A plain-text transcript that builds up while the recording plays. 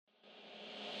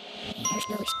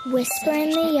Whisper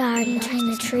in the yard and turn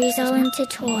the trees all into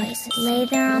toys. Lay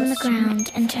there on the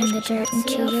ground and turn the dirt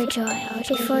into your joy.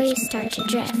 Before you start to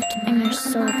drift and your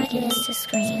soul begins to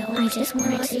scream, I just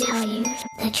wanted to tell you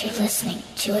that you're listening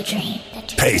to a dream.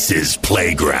 Pace's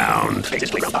Playground. Pace's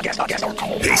Playground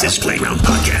Podcast. Pace's Playground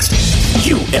Podcast.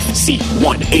 UFC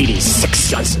 186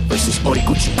 Johnson versus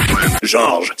Horiguchi.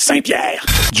 Georges St-Pierre.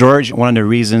 George, one of the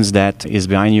reasons that is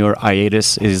behind your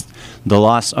hiatus is the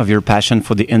loss of your passion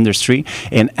for the industry.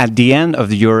 And at the end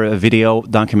of your video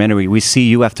documentary, we see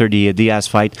you after the Diaz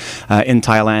fight in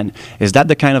Thailand. Is that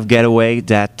the kind of getaway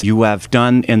that you have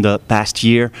done in the past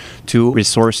year to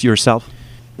resource yourself?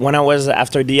 When I was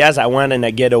after Diaz, I went in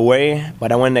a getaway,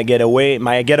 but I went in a getaway.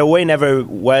 My getaway never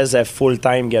was a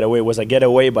full-time getaway. It was a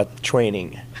getaway, but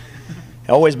training.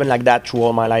 I've always been like that through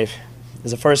all my life.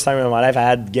 It's the first time in my life I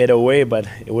had getaway, but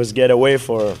it was getaway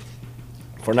for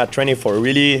not training, for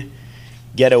really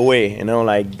getaway,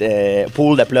 like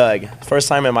pull the plug. First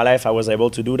time in my life I was able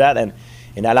to do that, and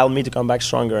it allowed me to come back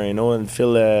stronger, and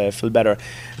feel better.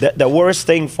 The worst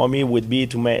thing for me would be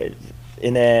to make,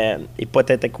 in a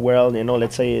hypothetical world,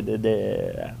 let's say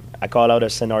I call out a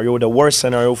scenario. The worst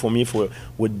scenario for me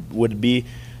would be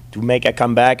to make a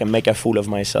comeback and make a fool of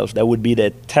myself. That would be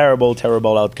the terrible,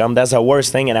 terrible outcome. That's the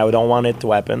worst thing, and I don't want it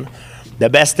to happen. The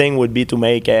best thing would be to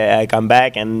make a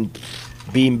comeback and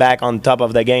being back on top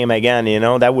of the game again,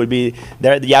 that would be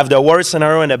there. You have the worst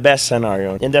scenario and the best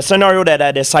scenario. In the scenario that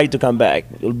I decide to come back,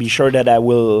 you'll be sure that I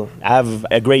will have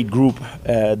a great group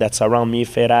that's around me.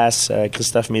 Ferras,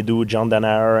 Christophe Médou, John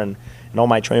Danaher, and all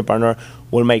my training partner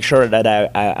will make sure that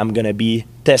I'm going to be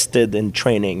tested in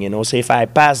training. So if I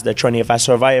pass the training, if I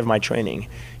survive my training,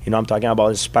 I'm talking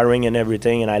about sparring and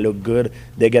everything, and I look good,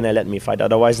 they're going to let me fight.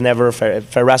 Otherwise, never.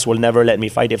 Ferras will never let me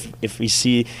fight if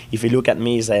he look at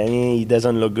me, he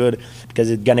doesn't look good, because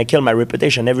it's going to kill my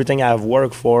reputation. Everything I've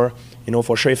worked for,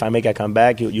 for sure, if I make a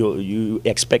comeback, you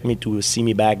expect me to see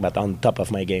me back, but on top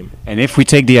of my game. And if we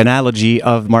take the analogy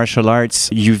of martial arts,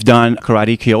 you've done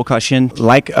karate Kyokushin.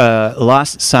 Like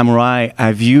Lost Samurai,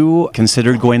 have you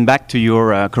considered going back to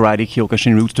your karate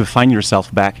Kyokushin roots to find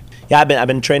yourself back? Yeah, I've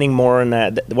been training more,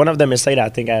 and one of the mistakes I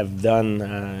think I've done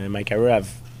in my career,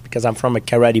 because I'm from a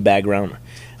karate background,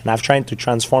 and I've tried to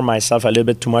transform myself a little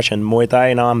bit too much in Muay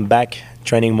Thai. Now I'm back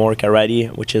training more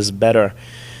karate, which is better.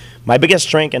 My biggest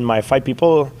strength in my fight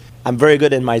people, I'm very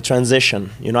good in my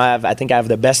transition. I think I have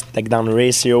the best takedown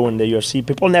ratio in the UFC.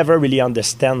 People never really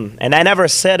understand, and I never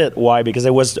said it why, because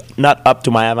it was not up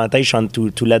to my advantage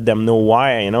to let them know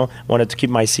why. I wanted to keep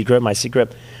my secret.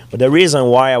 But the reason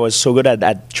why I was so good at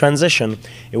that transition,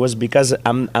 it was because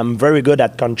I'm very good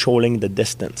at controlling the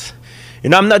distance.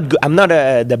 I'm not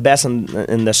the best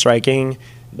in the striking,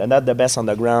 not the best on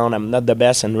the ground. I'm not the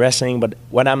best in wrestling. But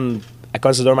when I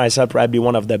consider myself probably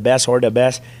one of the best or the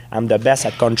best. I'm the best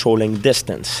at controlling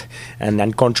distance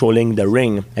and controlling the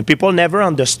ring. And people never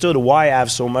understood why I have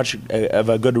so much of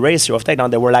a good ratio of takedown.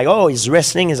 They were like, oh, he's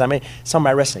wrestling. It's not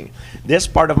my wrestling. This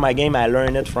part of my game, I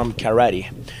learned it from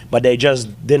karate. But they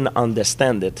just didn't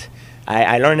understand it.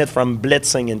 I learned it from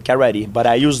blitzing in karate. But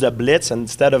I use the blitz,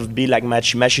 instead of be like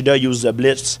Machida use the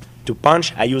blitz to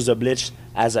punch, I use the blitz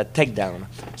as a takedown.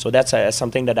 So that's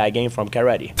something that I gained from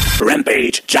karate.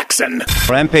 Rampage Jackson.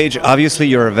 Rampage, obviously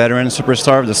you're a veteran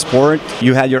superstar of the sport.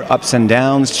 You had your ups and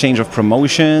downs, change of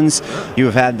promotions.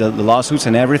 You've had the lawsuits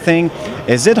and everything.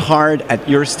 Is it hard at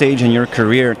your stage in your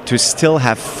career to still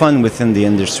have fun within the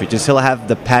industry, to still have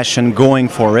the passion going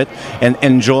for it and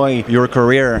enjoy your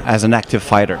career as an active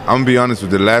fighter? I'm going to be honest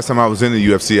with you. The last time I was in the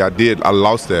UFC, I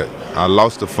lost that. I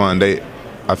lost the fun.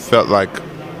 I felt like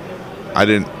I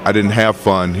didn't have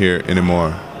fun here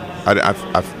anymore.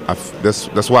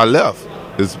 That's why I left.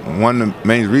 It's one of the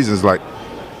main reasons. Like,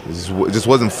 it just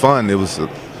wasn't fun. It's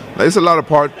a lot of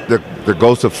part that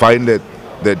goes to fighting that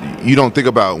you don't think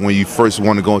about when you first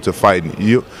want to go into fighting.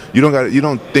 You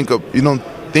don't think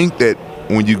that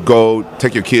when you go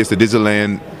take your kids to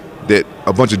Disneyland, that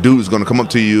a bunch of dudes going to come up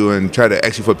to you and try to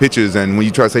ask you for pictures, and when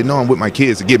you try to say no, I'm with my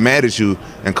kids, they get mad at you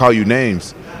and call you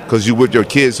names. Because you're with your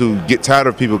kids who get tired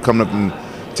of people coming up and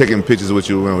taking pictures with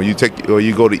you. When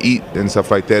you go to eat and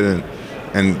stuff like that,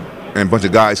 and a bunch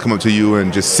of guys come up to you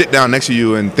and just sit down next to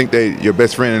you and think they're your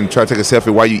best friend and try to take a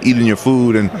selfie while you're eating your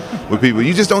food and with people.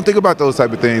 You just don't think about those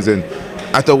type of things. And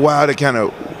after a while, they kind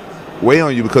of weigh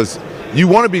on you, because you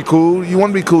want to be cool. You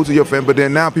want to be cool to your family, but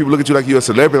then now people look at you like you're a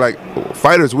celebrity. Like,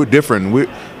 fighters, we're different. We're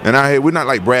not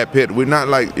like Brad Pitt. We're not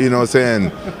like, we're not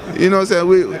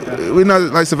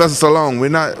like Sylvester Stallone. We're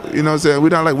not, we're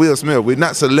not like Will Smith. We're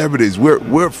not celebrities.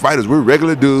 We're fighters. We're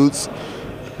regular dudes,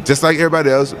 just like everybody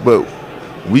else, but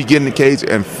we get in the cage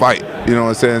and fight. You know what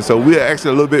I'm saying? So we're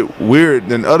actually a little bit weird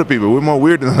than other people. We're more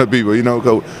weird than other people, you know,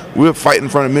 because we're fighting in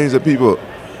front of millions of people.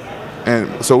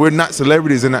 And so we're not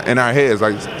celebrities in our heads.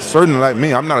 Like, certainly like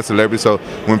me, I'm not a celebrity. So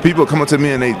when people come up to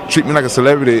me and they treat me like a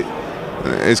celebrity,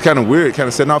 it's kind of weird, kind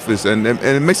of setting off this. And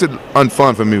it makes it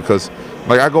unfun for me because,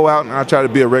 like, I go out and I try to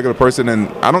be a regular person, and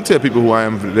I don't tell people who I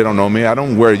am if they don't know me. I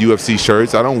don't wear UFC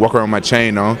shirts. I don't walk around with my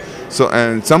chain on. So,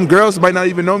 and some girls might not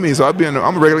even know me. So I'm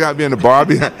a regular guy. I be in the bar. I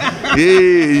be like,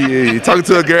 yeah, talking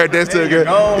to a girl, dance to a girl.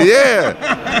 Yeah.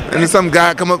 And then some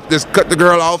guy come up, just cut the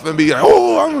girl off and be like,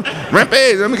 oh, I'm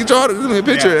Rampage. Let me get your let me get a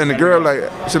picture. And the girl,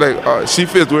 she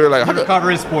feels weird. Like, The cover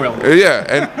is spoiled.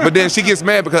 Yeah. But then she gets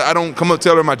mad because I don't come up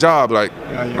tell her my job. Like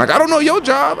I don't know your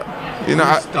job. You know,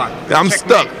 I'm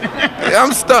stuck.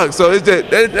 I'm stuck. So it's just,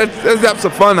 that's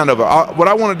some fun out of it. What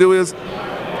I want to do is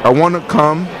I want to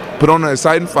come, put on an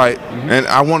exciting fight, and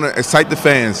I want to excite the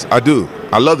fans. I do.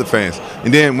 I love the fans.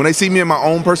 And then when they see me in my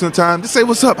own personal time, just say,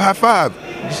 what's up, high five,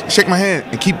 shake my hand,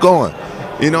 and keep going.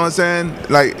 You know what I'm saying?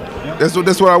 Like, that's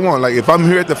what I want. Like, if I'm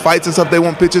here at the fights and stuff, they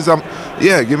want pictures,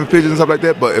 giving pictures and stuff like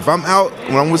that. But if I'm out,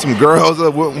 when I'm with some girls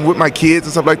or with my kids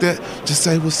and stuff like that, just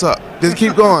say, what's up? Just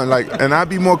keep going. Like, and I'd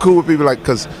be more cool with people, like,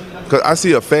 because I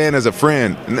see a fan as a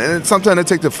friend. And sometimes they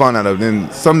take the fun out of it.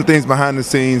 And some things behind the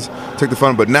scenes take the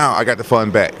fun. But now I got the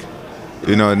fun back.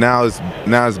 You know, now it's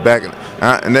back.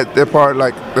 And that part,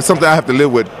 like, that's something I have to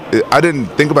live with. I didn't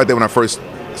think about that when I first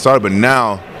started, but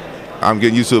now I'm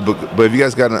getting used to it. But if you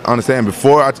guys got to understand,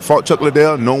 before I fought Chuck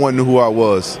Liddell, no one knew who I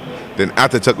was. Then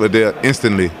after Chuck Liddell,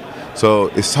 instantly. So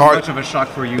it's hard. Too much of a shock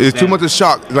for you. It's too much of a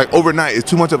shock. Like, overnight, it's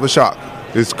too much of a shock.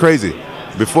 It's crazy.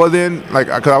 Before then, like,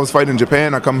 because I was fighting in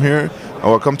Japan, I come here,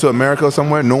 or I come to America or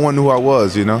somewhere, no one knew who I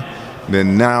was, you know?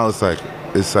 Then now it's like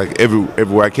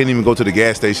everywhere. I can't even go to the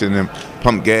gas station and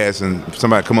pump gas, and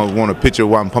somebody come up and want a picture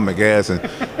while I'm pumping gas, and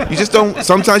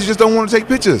sometimes you just don't want to take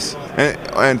pictures.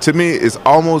 And to me, it's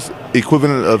almost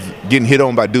equivalent of getting hit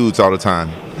on by dudes all the time.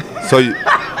 So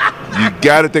you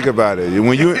got to think about it.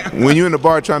 When you're in the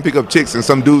bar trying to pick up chicks and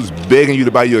some dude's begging you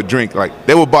to buy you a drink, like,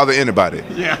 that will bother anybody.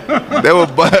 Yeah. that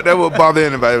will bother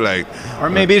anybody. Like, or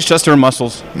maybe it's just her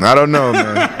muscles. I don't know,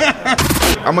 man.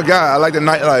 I'm a guy. I like the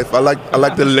nightlife. I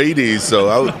like the ladies. So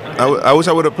I wish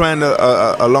I would have planned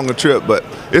a longer trip, but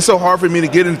it's so hard for me to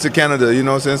get into Canada. You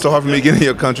know what I'm saying? It's so hard for me to get in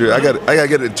your country. I got to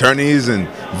get attorneys and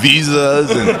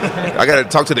visas, and I got to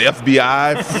talk to the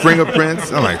FBI,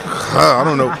 fingerprints. I'm like, I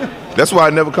don't know. That's why I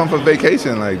never come for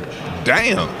vacation. Like,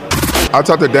 damn. I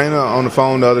talked to Dana on the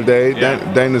phone the other day.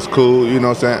 Yeah. Dana's cool. You know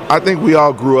what I'm saying? I think we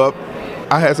all grew up.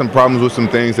 I had some problems with some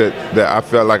things that I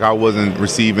felt like I wasn't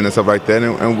receiving and stuff like that.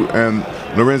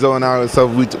 And Lorenzo and I and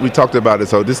stuff, we talked about it.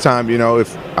 So this time, you know,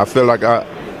 if I feel like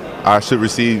I should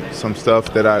receive some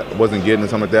stuff that I wasn't getting or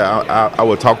something like that, I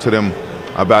would talk to them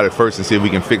about it first and see if we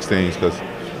can fix things. Because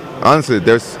honestly,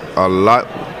 there's a lot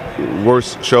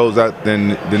worse shows out than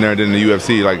the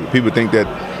UFC. Like, people think that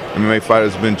MMA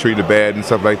fighters have been treated bad and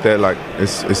stuff like that. Like,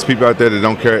 it's people out there that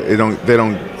don't care. They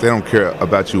don't care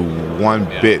about you one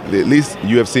bit. At least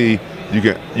UFC, you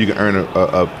can earn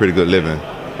a pretty good living.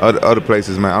 Other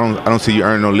places, man, I don't see you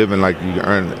earn no living like you can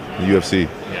earn the UFC.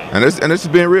 And this is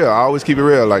being real. I always keep it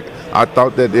real. Like, I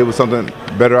thought that there was something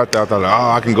better out there. I thought,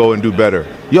 I can go and do better.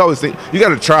 You always think you got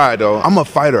to try, though. I'm a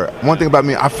fighter. One thing about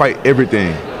me, I fight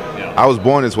everything. I was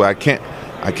born this way. I can't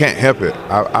help it.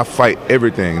 I fight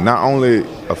everything. Not only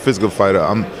a physical fighter.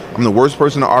 I'm the worst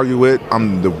person to argue with.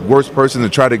 I'm the worst person to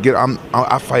try to get.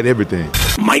 I fight everything.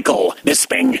 Michael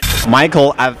Bisping.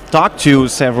 Michael, I've talked to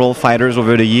several fighters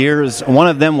over the years. One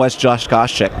of them was Josh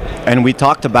Koscheck, and we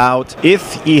talked about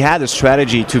if he had a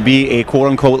strategy to be a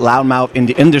quote-unquote loudmouth in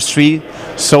the industry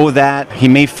so that he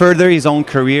may further his own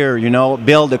career, you know,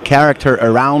 build a character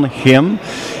around him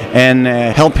and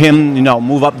help him, you know,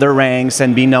 move up the ranks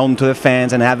and be known to the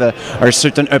fans and have a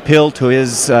certain appeal to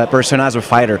his persona as a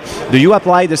fighter. Do you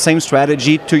apply the same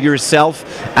strategy to yourself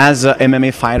as an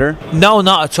MMA fighter? No,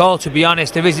 not at all, to be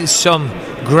honest. There isn't some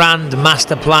grand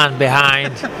master plan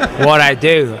behind what I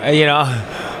do, you know.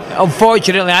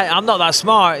 Unfortunately, I'm not that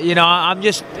smart, you know. I'm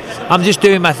just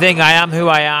doing my thing. I am who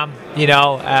I am, you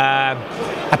know.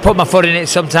 I put my foot in it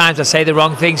sometimes. I say the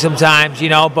wrong thing sometimes, you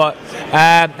know. But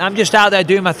I'm just out there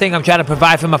doing my thing. I'm trying to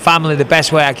provide for my family the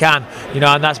best way I can, you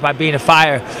know, and that's by being a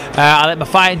fighter. I let my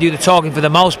fighting do the talking for the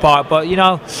most part. But you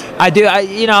know,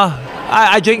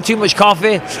 I drink too much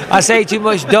coffee. I say too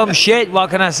much dumb shit. What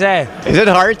can I say? Is it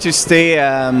hard to stay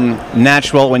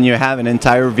natural when you have an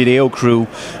entire video crew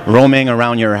roaming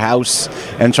around your house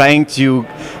and trying to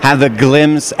have a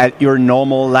glimpse at your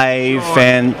normal life?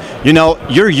 And you know,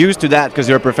 you're used to that because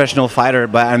you're a professional fighter,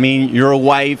 but I mean, your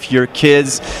wife, your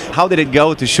kids, how did it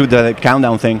go to shoot the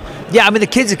countdown thing? Yeah, I mean, the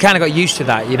kids have kind of got used to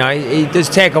that, you know. It does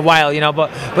take a while, you know,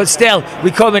 but still,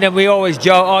 we come in and we always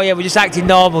joke, oh yeah, we're just acting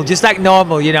normal, just act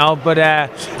normal, you know. But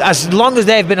as long as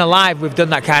they've been alive, we've done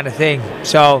that kind of thing.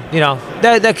 So, you know,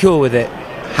 they're cool with it.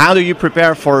 How do you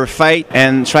prepare for a fight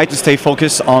and try to stay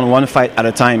focused on one fight at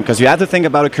a time? Because you have to think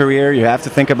about a career, you have to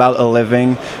think about a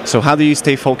living. So how do you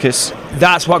stay focused?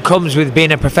 That's what comes with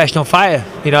being a professional fighter.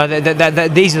 You know,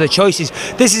 these are the choices.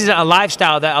 This isn't a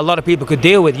lifestyle that a lot of people could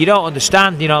deal with. You don't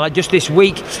understand, you know, like just this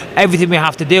week, everything we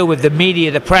have to deal with, the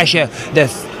media, the pressure, the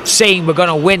saying we're going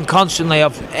to win constantly,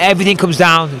 of everything comes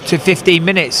down to 15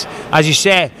 minutes. As you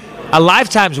say, a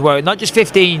lifetime's work, not just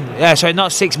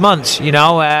not 6 months, you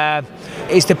know.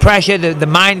 It's the pressure, the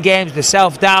mind games, the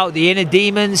self-doubt, the inner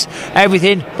demons,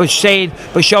 everything. But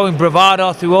showing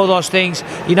bravado through all those things.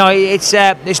 You know, it's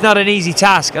not an easy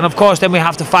task. And of course, then we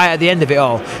have to fight at the end of it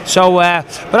all. So,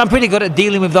 but I'm pretty good at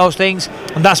dealing with those things,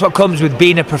 and that's what comes with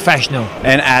being a professional.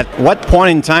 And at what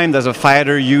point in time does a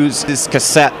fighter use this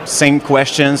cassette? Same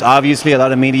questions. Obviously, a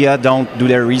lot of media don't do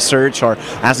their research or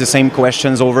ask the same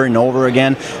questions over and over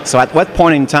again. So, at what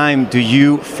point in time do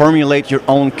you formulate your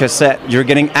own cassette? You're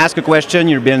getting asked a question.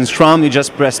 You're being scrummed, you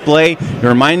just press play,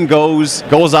 your mind goes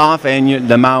off, and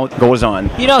the mouth goes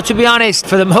on. You know, to be honest,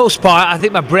 for the most part, I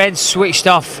think my brain's switched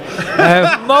off.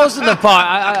 Most of the part,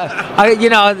 I you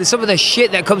know, some of the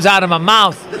shit that comes out of my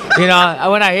mouth, you know,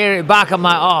 when I hear it back, I'm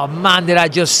like, oh man, did I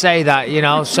just say that? You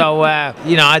know, so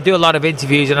you know, I do a lot of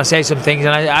interviews and I say some things,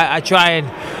 and I try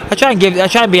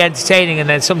and be entertaining, and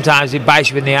then sometimes it bites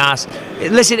you in the ass.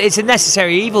 Listen, it's a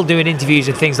necessary evil doing interviews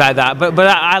and things like that, but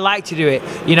I like to do it.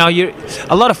 You know,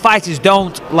 a lot of fighters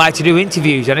don't like to do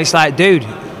interviews, and it's like, dude,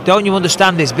 don't you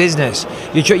understand this business?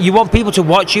 You want people to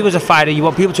watch you as a fighter. You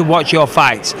want people to watch your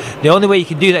fights. The only way you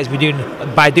can do that is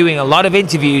by doing a lot of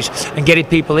interviews and getting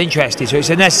people interested. So it's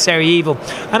a necessary evil,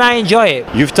 and I enjoy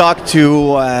it. You've talked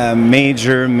to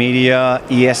major media,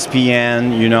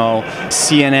 ESPN, you know,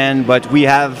 CNN, but we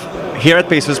have here at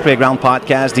Pacers Playground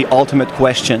Podcast the ultimate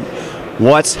question: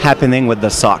 what's happening with the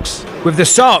socks? With the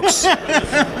socks?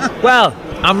 Well,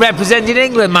 I'm representing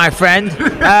England, my friend.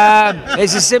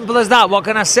 It's as simple as that. What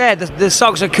can I say? The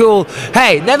socks are cool.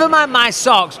 Hey, never mind my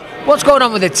socks. What's going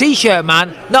on with the t-shirt,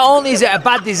 man? Not only is it a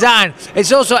bad design,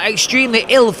 it's also extremely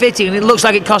ill-fitting, and it looks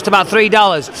like it cost about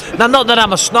 $3. Now, not that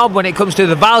I'm a snob when it comes to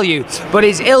the value, but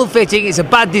it's ill-fitting, it's a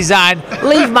bad design.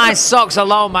 Leave my socks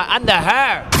alone, man, and the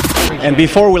hair. And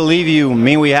before we leave you,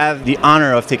 may we have the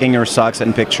honor of taking your socks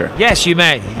in picture? Yes, you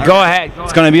may. Go ahead.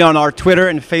 It's going to be on our Twitter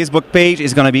and Facebook page.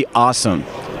 It's going to be awesome.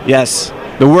 Yes,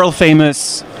 the world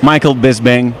famous Michael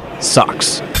Bisping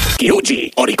socks.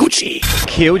 Kyoji Horiguchi.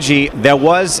 Kyoji, there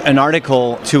was an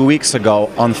article 2 weeks ago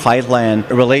on Fightland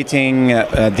relating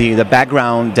the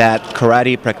background that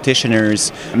karate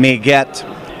practitioners may get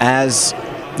as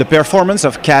the performance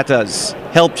of katas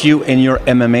helped you in your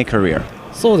MMA career.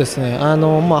 そうですね、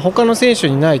他の選手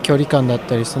にない距離感だっ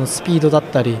たり、そのスピードだっ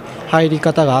たり入り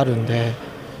方があるんで、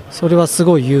それはす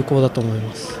ごい有効だと思い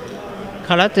ます。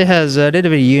 Karate has a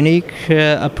little bit unique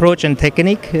approach and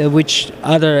technique which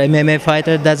other MMA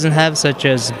fighter doesn't have, such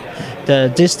as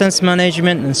the distance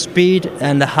management and speed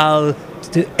and how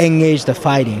to engage the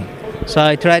fighting. So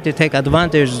I try to take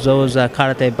advantage of those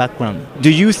karate background. Do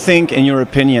you think, in your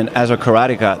opinion, as a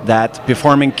karateka, that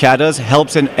performing katas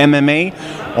helps in MMA,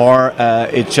 or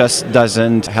it just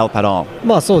doesn't help at all?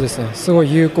 まあそうですね、すご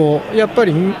い有効。やっぱ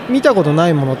り見たことな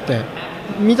いものって、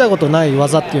見たことない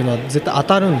技っていうのは絶対当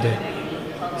たるんで、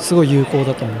すごい有効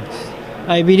だと思います。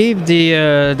 I believe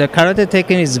the karate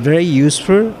technique is very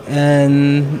useful,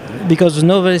 and because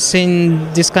nobody's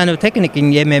seen this kind of technique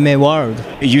in the MMA world.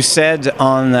 You said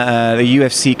on the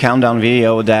UFC countdown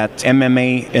video that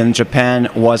MMA in Japan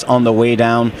was on the way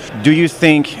down. Do you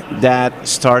think that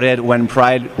started when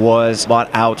Pride was bought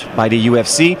out by the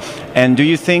UFC? And do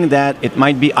you think that it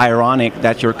might be ironic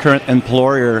that your current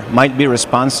employer might be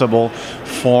responsible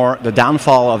for the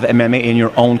downfall of MMA in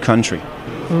your own country?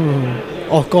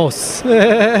 Of course.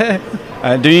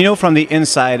 Do you know from the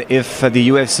inside if the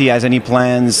UFC has any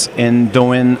plans in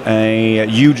doing a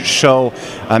huge show,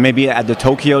 maybe at the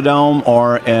Tokyo Dome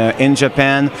or in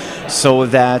Japan, so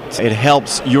that it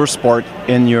helps your sport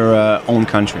in your own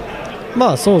country?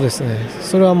 まあそうですね。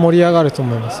それは盛り上がると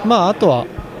思います。まああとは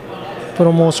プ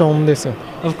ロモーションですよ。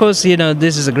 Of course, you know,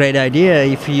 this is a great idea.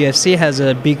 If UFC has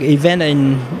a big event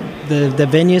in the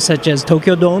venues such as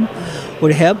Tokyo Dome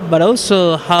would help, but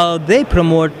also how they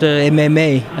promote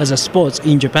MMA as a sport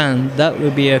in Japan. That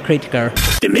would be critical.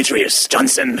 Demetrius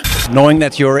Johnson. Knowing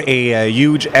that you're a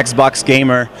huge Xbox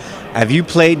gamer, have you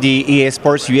played the EA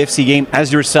Sports UFC game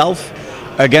as yourself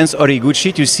against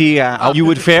Origuchi to see how you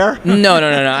would fare? No,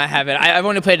 I haven't. I've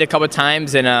only played it a couple of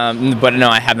times, but no,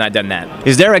 I have not done that.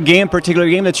 Is there a particular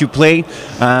game that you play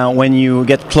when you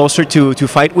get closer to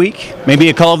fight week? Maybe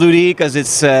a Call of Duty because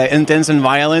it's intense and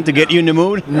violent to get you in the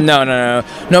mood? No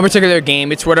particular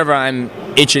game. It's whatever I'm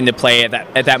itching to play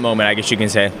at that moment, I guess you can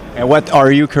say. And what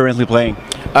are you currently playing?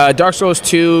 Dark Souls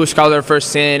 2, Scholar of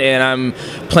First Sin, and I'm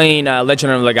playing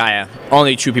Legend of Legaia.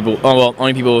 Only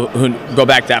people who go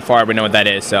back that far would know what that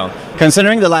is. So,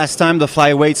 considering the last time the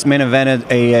flyweights main evented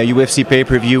a UFC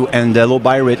pay-per-view and the low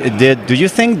buy rate it did, do you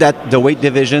think that the weight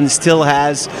division still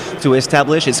has to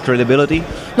establish its credibility?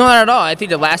 No, not at all. I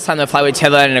think the last time the flyweights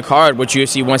headlined a card, which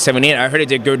UFC 178, I heard it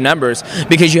did good numbers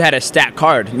because you had a stacked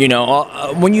card. You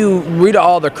know, when you read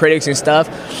all the critics and stuff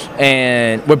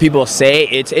and what people say,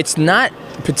 it's not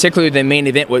particularly the main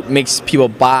event what makes people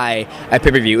buy a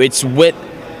pay-per-view. It's what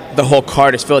the whole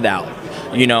card is filled out.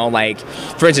 You know, like,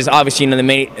 for instance, obviously, the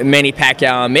Manny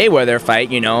Pacquiao and Mayweather fight,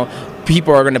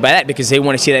 people are going to buy that because they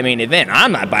want to see that main event.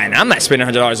 I'm not buying it. I'm not spending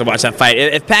 $100 to watch that fight.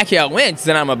 If Pacquiao wins,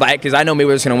 then I'm going to buy it because I know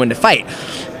Mayweather's going to win the fight.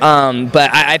 But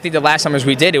I think the last time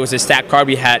we did, it was a stacked card.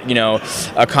 We had,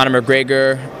 Conor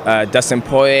McGregor, Dustin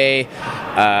Poirier,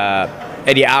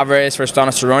 Eddie Alvarez versus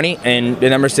Donald Cerrone, and the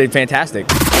numbers did fantastic.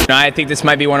 I think this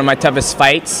might be one of my toughest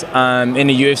fights in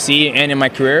the UFC and in my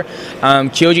career.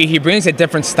 Kyoji, he brings a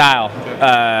different style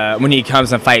when he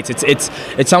comes and fights.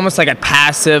 It's almost like a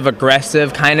passive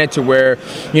aggressive kind of to where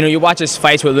you watch his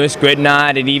fights with Lewis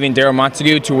Gridnod and even Daryl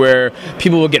Montague to where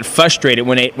people will get frustrated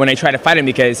when they try to fight him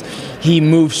because he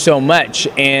moves so much.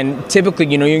 And typically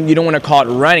you don't want to call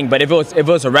it running, but if it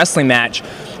was a wrestling match,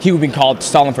 he would be called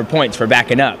stalling for points for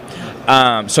backing up.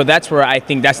 So that's where I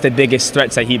think that's the biggest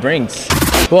threats that he brings.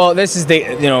 Well, this is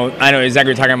I know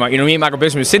exactly what you're talking about. Me and Michael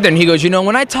Bisping would sit there and he goes,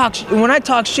 when I talk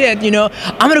shit, I'm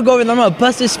going to go over there, I'm going to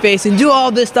bust his face and do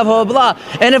all this stuff, blah, blah,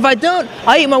 blah. And if I don't,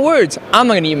 I eat my words. I'm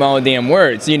not going to eat my own damn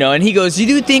words, And he goes, you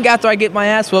do think after I get my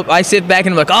ass whooped, I sit back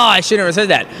and I'm like, oh, I should never said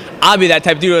that. I'll be that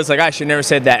type of dude that's like, I should never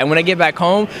said that. And when I get back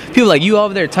home, people are like, you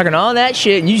over there talking all that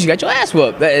shit and you just got your ass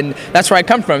whooped. And that's where I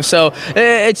come from. So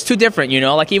it's too different,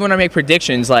 Like even when I make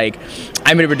predictions, like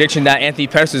I made a prediction that Anthony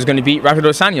Pettis was going to beat Rafael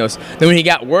dos Anjos. Then when he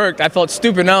got worked, I felt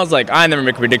stupid and I was like, I never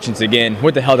make predictions again.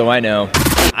 What the hell do I know?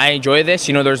 I enjoy this.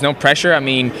 There's no pressure. I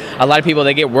mean, a lot of people,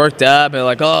 they get worked up and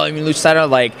like, oh, Luchador,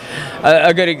 like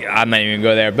I'm not even going to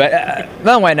go there. But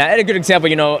no, why not? I had a good example,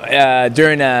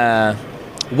 during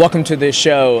Welcome to the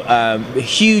Show,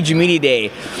 huge media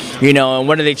day, and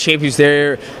one of the champions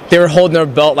there, they were holding their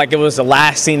belt like it was the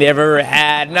last thing they ever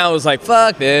had, and I was like,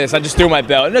 fuck this, I just threw my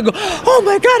belt, and they go, oh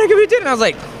my god, I can be doing it, and I was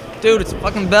like, dude, it's a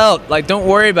fucking belt, like, don't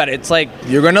worry about it, it's like,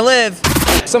 you're gonna live.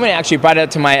 Somebody actually brought it up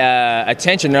to my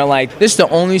attention, they're like, this is the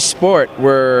only sport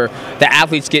where the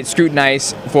athletes get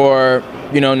scrutinized for,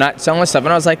 not selling stuff,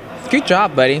 and I was like, good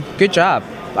job, buddy, good job.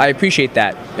 I appreciate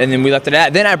that. And then we left it at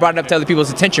that. Then I brought it up to other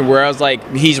people's attention where I was like,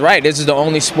 he's right. This is the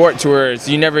only sport to where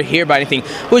you never hear about anything,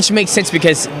 which makes sense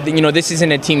because, this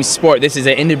isn't a team sport. This is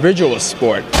an individual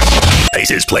sport.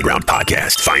 This is Playground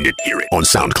Podcast. Find it, hear it on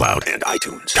SoundCloud and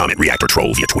iTunes. Comment, react, or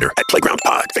troll via Twitter at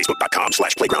PlaygroundPod.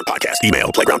 Facebook.com/PlaygroundPodcast.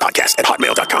 Email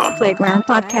playgroundpodcast@hotmail.com.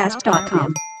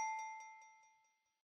 PlaygroundPodcast.com.